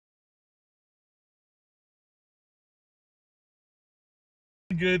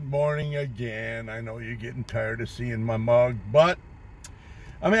Good morning again. I know you're getting tired of seeing my mug, but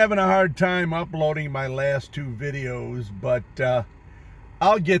I'm having a hard time uploading my last two videos, but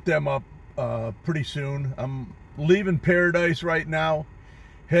I'll get them up pretty soon. I'm leaving Paradise right now,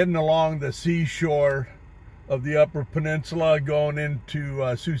 heading along the seashore of the Upper Peninsula, going into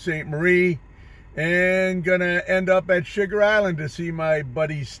Sault Ste Marie, and gonna end up at Sugar Island to see my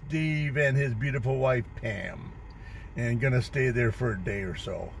buddy Steve and his beautiful wife Pam, and gonna stay there for a day or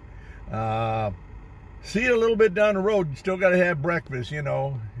so. See you a little bit down the road. You still gotta have breakfast, you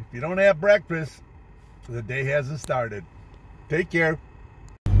know. If you don't have breakfast, the day hasn't started. Take care.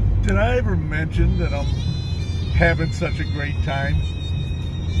 Did I ever mention that I'm having such a great time?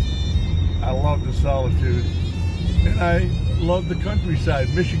 I love the solitude, and I love the countryside.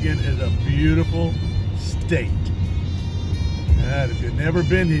 Michigan is a beautiful state, and if you've never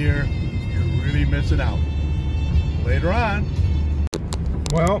been here, you're really missing out. Later on.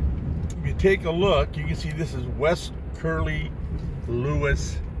 Well, if you take a look, you can see this is West Curly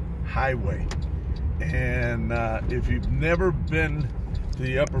Lewis Highway, and if you've never been to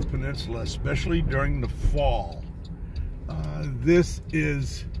the Upper Peninsula, especially during the fall, this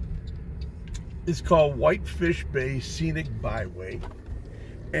is called Whitefish Bay Scenic Byway,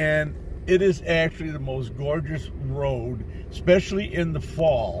 and it is actually the most gorgeous road, especially in the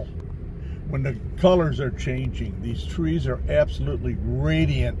fall when the colors are changing. These trees are absolutely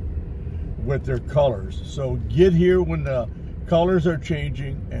radiant with their colors. So get here when the colors are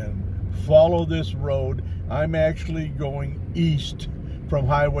changing and follow this road. I'm actually going east from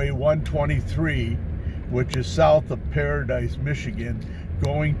Highway 123, which is south of Paradise, Michigan,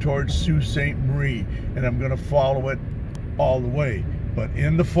 going towards Sault Ste Marie, and I'm going to follow it all the way. But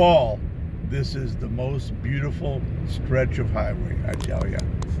in the fall, this is the most beautiful stretch of highway, I tell you.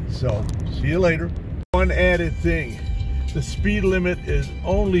 So, see you later. One added thing, the speed limit is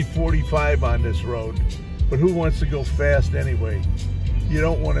only 45 on this road, but who wants to go fast anyway? You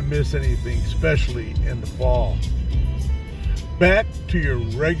don't want to miss anything, especially in the fall. Back to your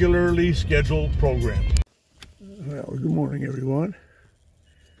regularly scheduled program. Well, good morning, everyone.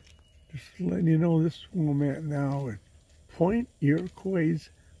 Just letting you know, this is where I'm at now at Point Iroquois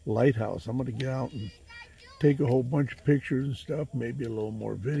Lighthouse. I'm going to get out and take a whole bunch of pictures and stuff, maybe a little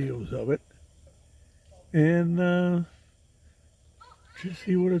more videos of it, and just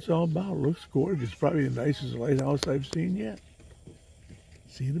see what it's all about. It looks gorgeous. Probably the nicest lighthouse I've seen yet.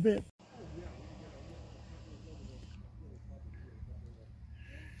 See you in a bit.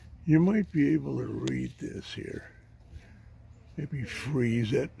 You might be able to read this here, maybe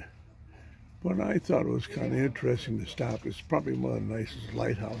freeze it, but I thought it was kind of interesting to stop. It's probably one of the nicest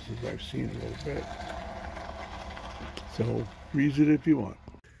lighthouses I've seen in a little bit. So freeze it if you want.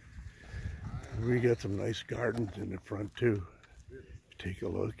 We got some nice gardens in the front too. Take a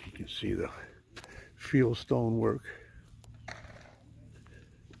look, you can see the field stone work.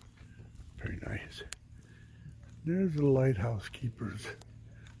 Very nice. There's the lighthouse keeper's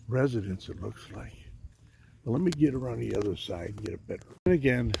residence, it looks like. Well, let me get around the other side and get a better. And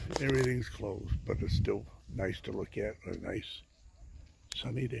again, everything's closed, but it's still nice to look at on a nice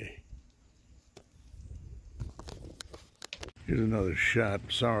sunny day. Here's another shot.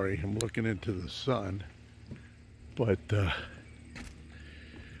 Sorry, I'm looking into the sun, but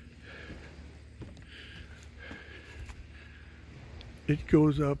it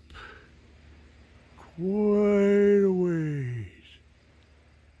goes up quite a ways.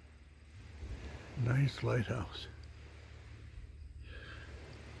 Nice lighthouse.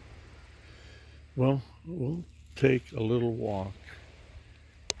 Well, we'll take a little walk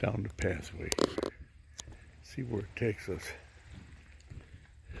down the pathway. See where it takes us.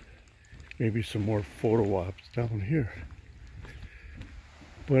 Maybe some more photo ops down here.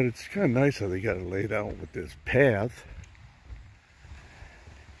 But it's kind of nice how they got it laid out with this path.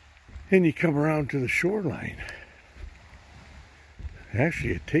 And you come around to the shoreline.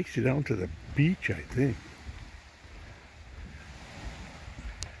 Actually, it takes you down to the beach, I think.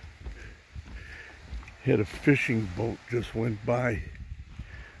 Had a fishing boat just went by a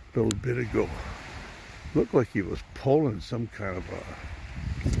little bit ago. Looked like he was pulling some kind of a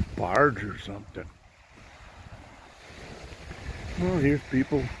barge or something. Well, here's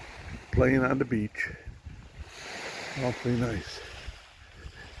people playing on the beach. Awfully nice.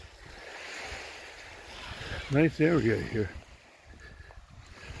 Nice area here.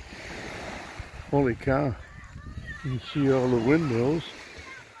 Holy cow. You can see all the windmills.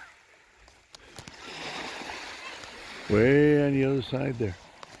 Way on the other side there.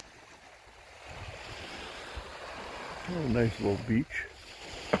 Oh, nice little beach.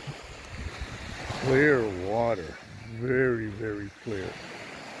 Clear water. Very, very clear.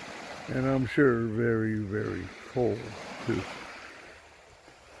 And I'm sure very, very cold too.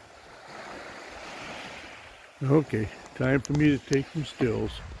 Okay, time for me to take some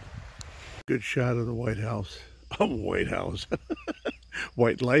stills. Good shot of the White House. Oh, White House.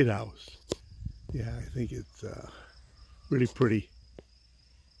 White Lighthouse. Yeah, I think it's really pretty.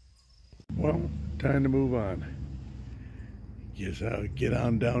 Well, time to move on. Guess I'll get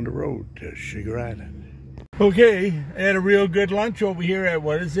on down the road to Sugar Island. Okay, I had a real good lunch over here at,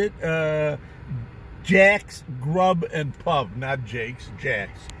 what is it? Jack's Grub and Pub. Not Jake's,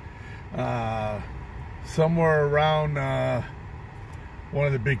 Jack's. Somewhere around one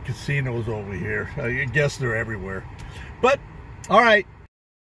of the big casinos over here. I guess they're everywhere. But, all right.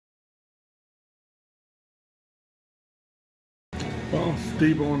 Well,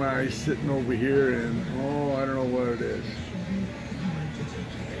 Steve-O and I sitting over here and, oh, I don't know what it is.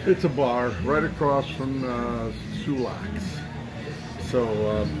 It's a bar right across from Soo Locks.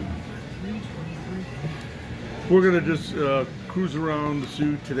 So, we're going to just cruise around the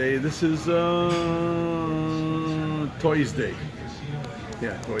Soo today. This is Toys Day.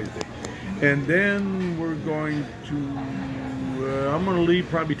 Yeah, Toys Day. And then we're going to, I'm going to leave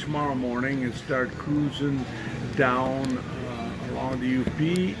probably tomorrow morning and start cruising down along the UP,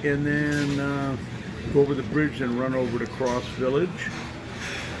 and then go over the bridge and run over to Cross Village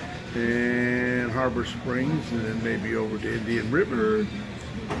and Harbor Springs, and then maybe over to Indian River,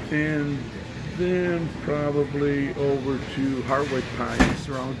 and then probably over to Hardwick Pines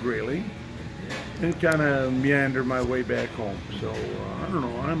around Grayling, and kind of meander my way back home. So I don't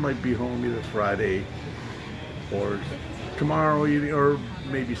know, I might be home either Friday or tomorrow evening, or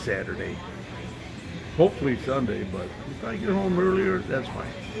maybe Saturday. Hopefully Sunday, but if I get home earlier, that's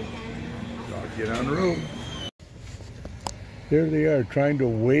fine. So I'll get on the road. There they are, trying to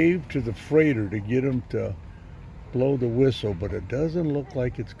wave to the freighter to get them to blow the whistle, but it doesn't look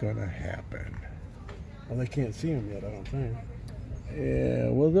like it's going to happen. Well, they can't see him yet, I don't think. Yeah,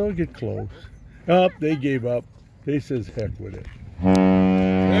 well, they'll get close. Oh, they gave up. They says heck with it.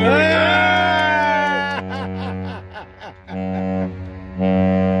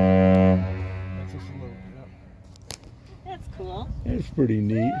 That's cool. It's pretty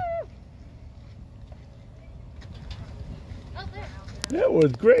neat. That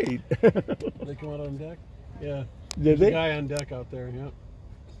was great. They come out on deck? Yeah. Did they? There's a guy on deck out there, yeah.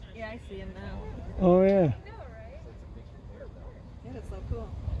 Yeah, I see him now. Oh, yeah. That is so cool.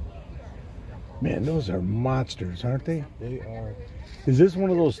 Man, those are monsters, aren't they? They are. Is this one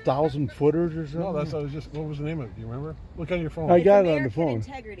of those 1,000-footers or something? No, that's what I was just, what was the name of it? Do you remember? Look on your phone. I got it on the American phone.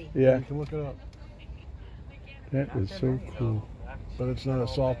 Integrity. Yeah. You can look it up. That is so cool. But it's not a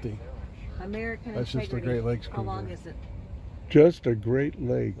salty. American That's just Integrity. a Great Lakes How long cruiser. is it? Just a Great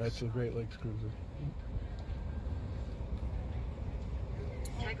Lakes. That's a Great Lakes cruiser.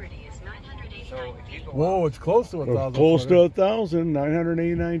 Integrity is 989 feet. Whoa, it's close to 1,000. Close to 1,000,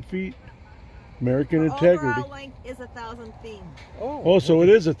 989 feet. American The Integrity. overall length is 1,000 feet. Oh, so it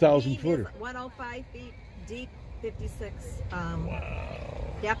is a 1,000 Deep footer. is 105 feet. Deep 56.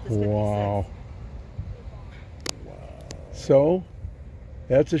 Depth is 56. Wow. So,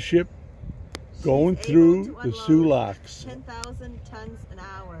 that's a ship going She's through able to the Soo unload Locks. 10,000 tons an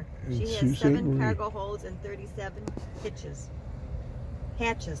hour. In She Sault has Ste. 7 Marie. cargo holds and 37 hatches.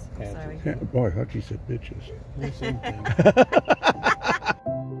 I'm sorry. Boy, I thought you said bitches. Same thing.